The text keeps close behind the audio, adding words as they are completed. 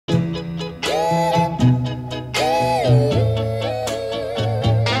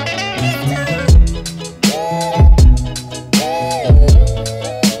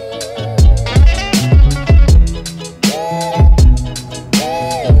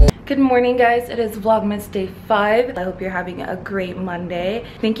Good morning, guys. It is Vlogmas Day 5. I hope you're having a great Monday.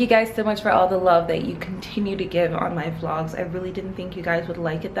 Thank you guys so much for all the love that you continue to give on my vlogs. I really didn't think you guys would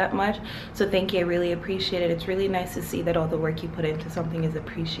like it that much, so thank you. I really appreciate it. It's really nice to see that all the work you put into something is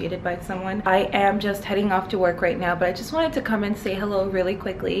appreciated by someone. I am just heading off to work right now, but I just wanted to come and say hello really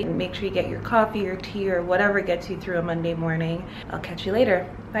quickly and make sure you get your coffee or tea or whatever gets you through a Monday morning. I'll catch you later.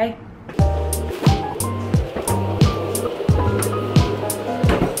 Bye.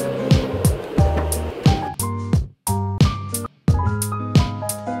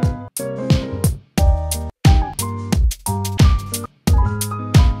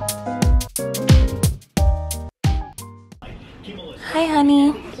 Hi,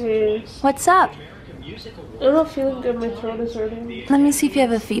 honey. Hey. What's up? I'm not feeling good. My throat is hurting. Let me see if you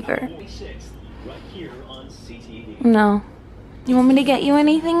have a fever. No. You want me to get you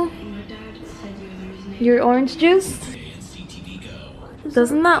anything? Your orange juice?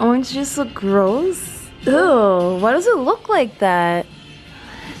 Doesn't that orange juice look gross? Ew, why does it look like that?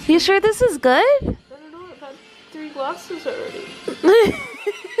 You sure this is good? I don't know. I've had 3 glasses already.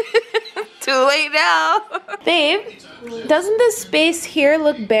 Too late now. Babe, doesn't this space here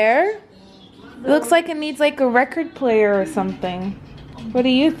look bare? It looks like it needs like a record player or something. What do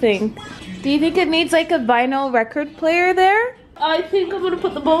you think? Do you think it needs like a vinyl record player there? I think I'm gonna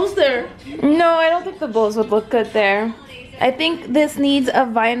put the bowls there. No, I don't think the bowls would look good there. I think this needs a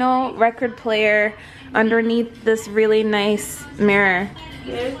vinyl record player underneath this really nice mirror.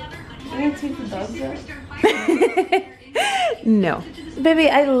 Okay. I'm gonna take the dogs out. No. Baby,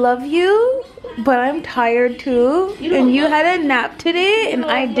 I love you, but I'm tired too. And you had a nap today and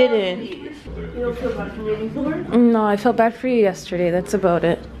I didn't. You don't feel bad for me anymore? No, I felt bad for you yesterday. That's about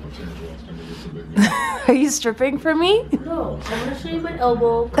it. Are you stripping for me? No, I'm gonna show you my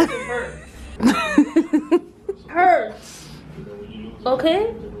elbow because it hurts. Hurts.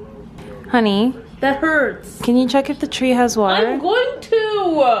 Okay? Honey, that hurts. Can you check if the tree has water? I'm going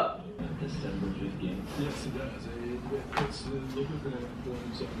to!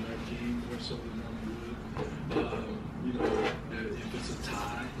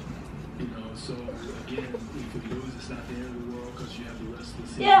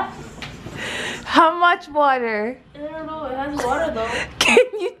 Yeah. How much water? I don't know, it has water though. Can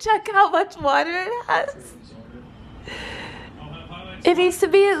you check how much water it has? It needs to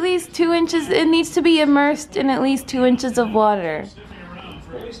be at least 2 inches. It needs to be immersed in at least 2 inches of water.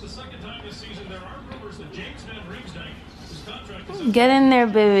 Get in there,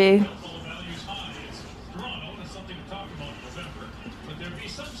 baby.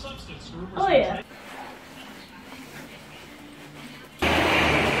 Oh yeah.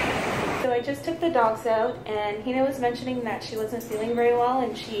 So I just took the dogs out, and Hina was mentioning that she wasn't feeling very well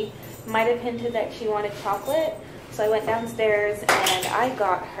and she might have hinted that she wanted chocolate. So I went downstairs and I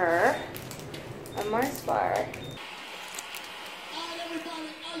got her a Mars bar.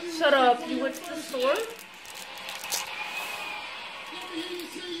 Shut up, you went to the store?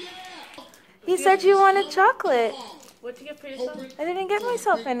 He said you wanted chocolate. What'd you get for yourself? I didn't get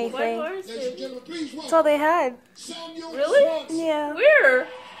myself anything. That's all they had. Really? Yeah. Where?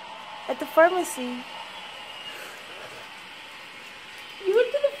 At the pharmacy. You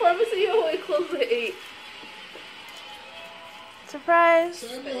went to the pharmacy and only closed at 8. Surprise.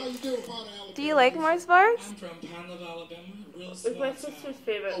 Do you like Mars bars? It's my sister's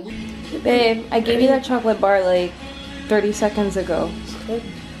favorite. Babe, I gave you that chocolate bar like 30 seconds ago. Okay.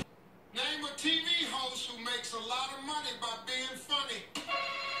 Name a TV host who makes a lot of money by being funny.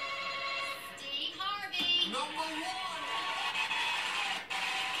 Steve Harvey. Number 1.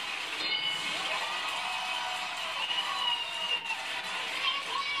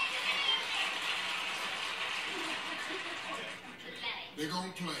 They're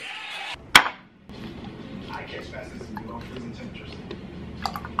gonna play. I catch fastest in below freezing temperatures.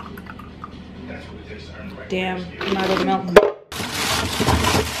 That's what it takes to earn the right. Damn, I'm out of milk.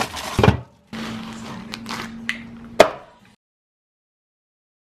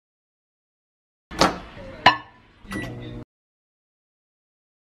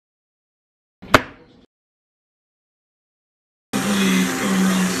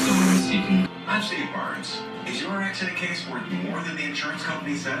 I'm Steve Barnes. Is your accident case worth more than the insurance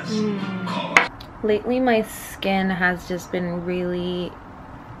company says? Call us. Lately my skin has just been really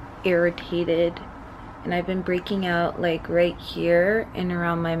irritated and I've been breaking out like right here and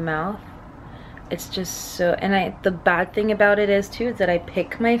around my mouth. It's just so, and the bad thing about it is too is that I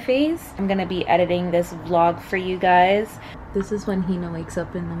pick my face. I'm gonna be editing this vlog for you guys. This is when Hina wakes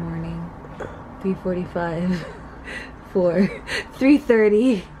up in the morning. 3:45. 4,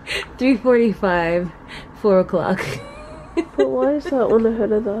 3:30, 3:45, 4 o'clock. But why is that one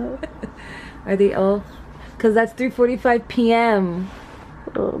ahead of that? Are they all? Because that's 3:45 p.m.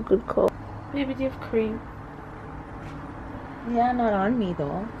 Oh, good call. Maybe do you have cream? Yeah, not on me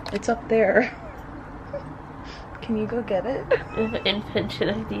though. It's up there. Can you go get it? I have an invention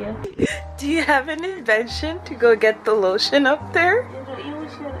idea. Do you have an invention to go get the lotion up there? Yeah, don't you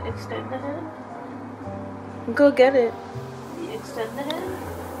wish you had extend the hand? Go get it. You extend the hand?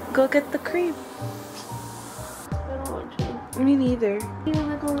 Go get the cream. I don't want to. Me neither. You want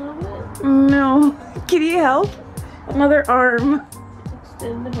like a little bit? No. Can you help? Another arm.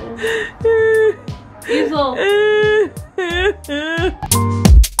 Extend the hand. Easel.